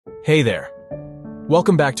Hey there.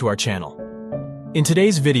 Welcome back to our channel. In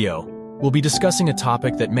today's video, we'll be discussing a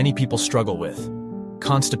topic that many people struggle with: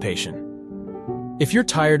 constipation. If you're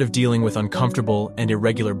tired of dealing with uncomfortable and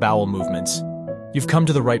irregular bowel movements, you've come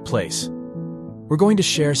to the right place. We're going to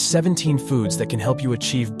share 17 foods that can help you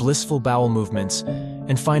achieve blissful bowel movements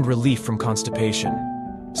and find relief from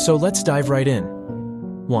constipation. So let's dive right in.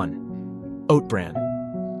 1. Oat bran.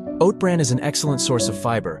 Oat bran is an excellent source of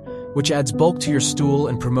fiber, which adds bulk to your stool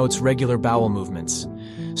and promotes regular bowel movements.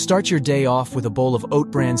 Start your day off with a bowl of oat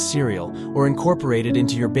bran cereal or incorporate it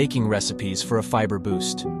into your baking recipes for a fiber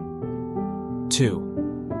boost. 2.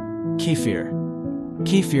 Kefir.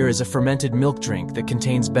 Kefir is a fermented milk drink that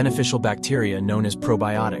contains beneficial bacteria known as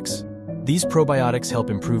probiotics. These probiotics help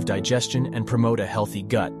improve digestion and promote a healthy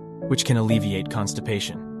gut, which can alleviate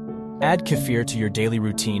constipation. Add kefir to your daily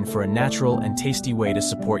routine for a natural and tasty way to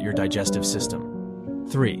support your digestive system.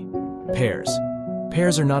 3. Pears.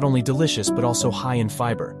 Pears are not only delicious but also high in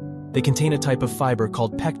fiber. They contain a type of fiber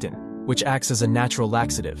called pectin, which acts as a natural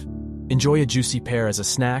laxative. Enjoy a juicy pear as a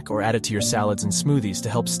snack or add it to your salads and smoothies to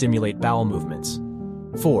help stimulate bowel movements.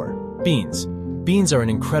 4. Beans. Beans are an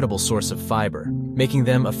incredible source of fiber, making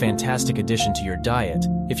them a fantastic addition to your diet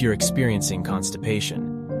if you're experiencing constipation.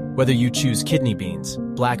 Whether you choose kidney beans,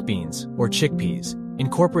 black beans, or chickpeas,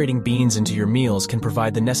 incorporating beans into your meals can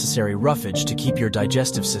provide the necessary roughage to keep your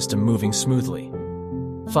digestive system moving smoothly.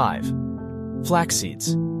 5. Flax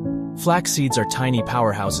seeds. Flax seeds are tiny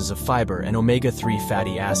powerhouses of fiber and omega-3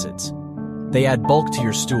 fatty acids. They add bulk to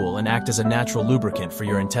your stool and act as a natural lubricant for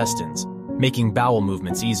your intestines, making bowel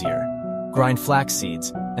movements easier. Grind flax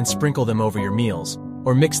seeds and sprinkle them over your meals,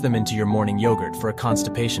 or mix them into your morning yogurt for a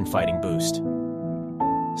constipation-fighting boost.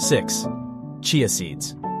 6. Chia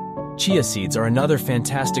seeds. Chia seeds are another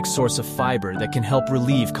fantastic source of fiber that can help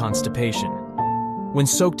relieve constipation. When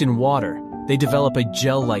soaked in water, they develop a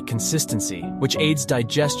gel-like consistency, which aids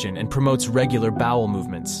digestion and promotes regular bowel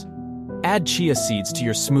movements. Add chia seeds to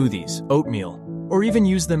your smoothies, oatmeal, or even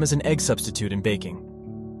use them as an egg substitute in baking.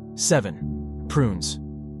 7. Prunes.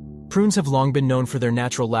 Prunes have long been known for their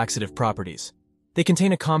natural laxative properties. They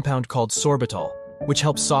contain a compound called sorbitol, which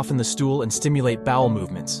helps soften the stool and stimulate bowel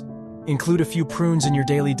movements. Include a few prunes in your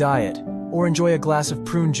daily diet, or enjoy a glass of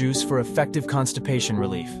prune juice for effective constipation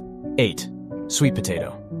relief. 8. Sweet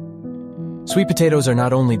potato. Sweet potatoes are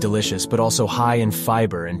not only delicious but also high in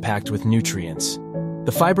fiber and packed with nutrients.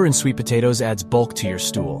 The fiber in sweet potatoes adds bulk to your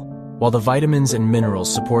stool, while the vitamins and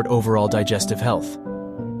minerals support overall digestive health.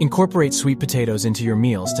 Incorporate sweet potatoes into your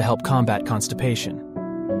meals to help combat constipation.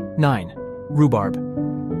 9. Rhubarb.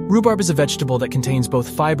 Rhubarb is a vegetable that contains both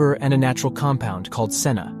fiber and a natural compound called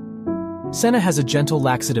senna. Senna has a gentle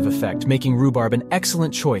laxative effect, making rhubarb an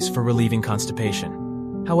excellent choice for relieving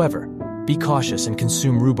constipation. However, be cautious and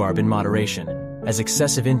consume rhubarb in moderation, as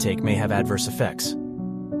excessive intake may have adverse effects.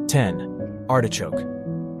 10. Artichoke.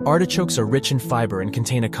 Artichokes are rich in fiber and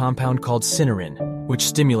contain a compound called cynarin, which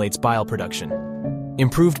stimulates bile production.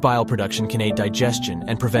 Improved bile production can aid digestion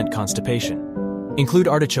and prevent constipation. Include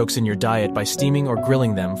artichokes in your diet by steaming or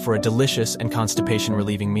grilling them for a delicious and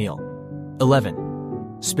constipation-relieving meal.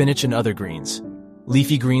 11. Spinach and other greens.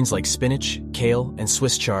 Leafy greens like spinach, kale, and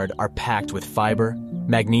Swiss chard are packed with fiber,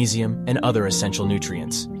 magnesium, and other essential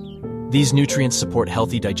nutrients. These nutrients support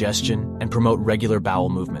healthy digestion and promote regular bowel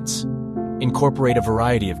movements. Incorporate a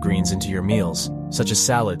variety of greens into your meals, such as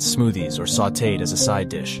salads, smoothies, or sautéed as a side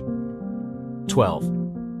dish. 12.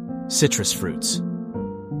 Citrus fruits.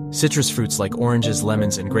 Citrus fruits like oranges,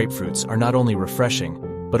 lemons, and grapefruits are not only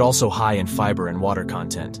refreshing, but also high in fiber and water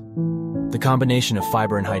content. The combination of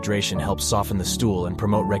fiber and hydration helps soften the stool and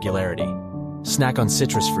promote regularity. Snack on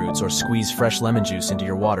citrus fruits or squeeze fresh lemon juice into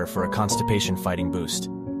your water for a constipation-fighting boost.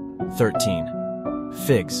 13.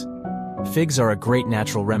 Figs. Figs are a great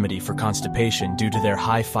natural remedy for constipation due to their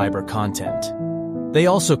high fiber content. They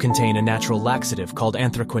also contain a natural laxative called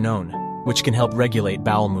anthraquinone, which can help regulate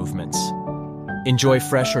bowel movements. Enjoy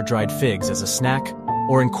fresh or dried figs as a snack,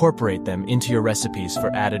 or incorporate them into your recipes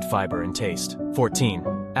for added fiber and taste. 14.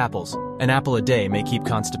 Apples. An apple a day may keep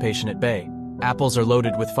constipation at bay. Apples are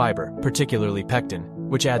loaded with fiber, particularly pectin,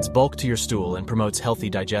 which adds bulk to your stool and promotes healthy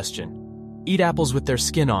digestion. Eat apples with their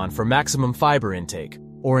skin on for maximum fiber intake,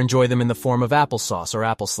 or enjoy them in the form of applesauce or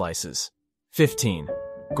apple slices. 15.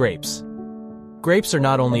 Grapes. Grapes are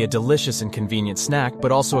not only a delicious and convenient snack,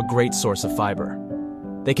 but also a great source of fiber.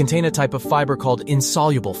 They contain a type of fiber called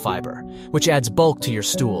insoluble fiber, which adds bulk to your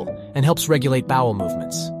stool and helps regulate bowel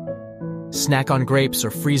movements. Snack on grapes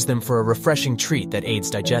or freeze them for a refreshing treat that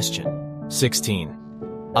aids digestion. 16.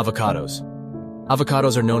 Avocados.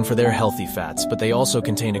 Avocados are known for their healthy fats, but they also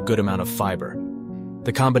contain a good amount of fiber.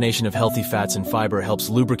 The combination of healthy fats and fiber helps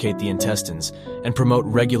lubricate the intestines and promote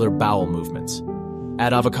regular bowel movements.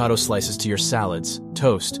 Add avocado slices to your salads,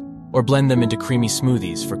 toast, or blend them into creamy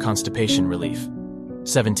smoothies for constipation relief.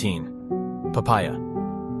 17. Papaya.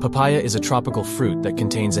 Papaya is a tropical fruit that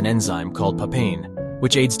contains an enzyme called papain,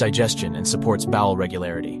 which aids digestion and supports bowel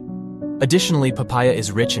regularity. Additionally, papaya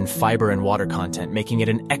is rich in fiber and water content, making it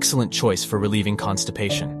an excellent choice for relieving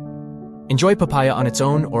constipation. Enjoy papaya on its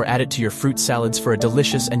own or add it to your fruit salads for a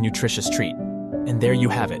delicious and nutritious treat. And there you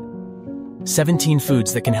have it. 17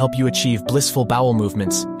 foods that can help you achieve blissful bowel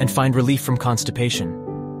movements and find relief from constipation.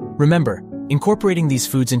 Remember, incorporating these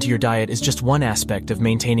foods into your diet is just one aspect of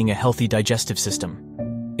maintaining a healthy digestive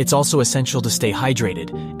system. It's also essential to stay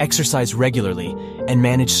hydrated, exercise regularly, and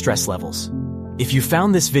manage stress levels. If you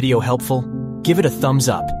found this video helpful, give it a thumbs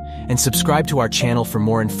up and subscribe to our channel for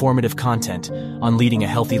more informative content on leading a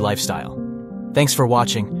healthy lifestyle. Thanks for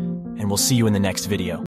watching, and we'll see you in the next video.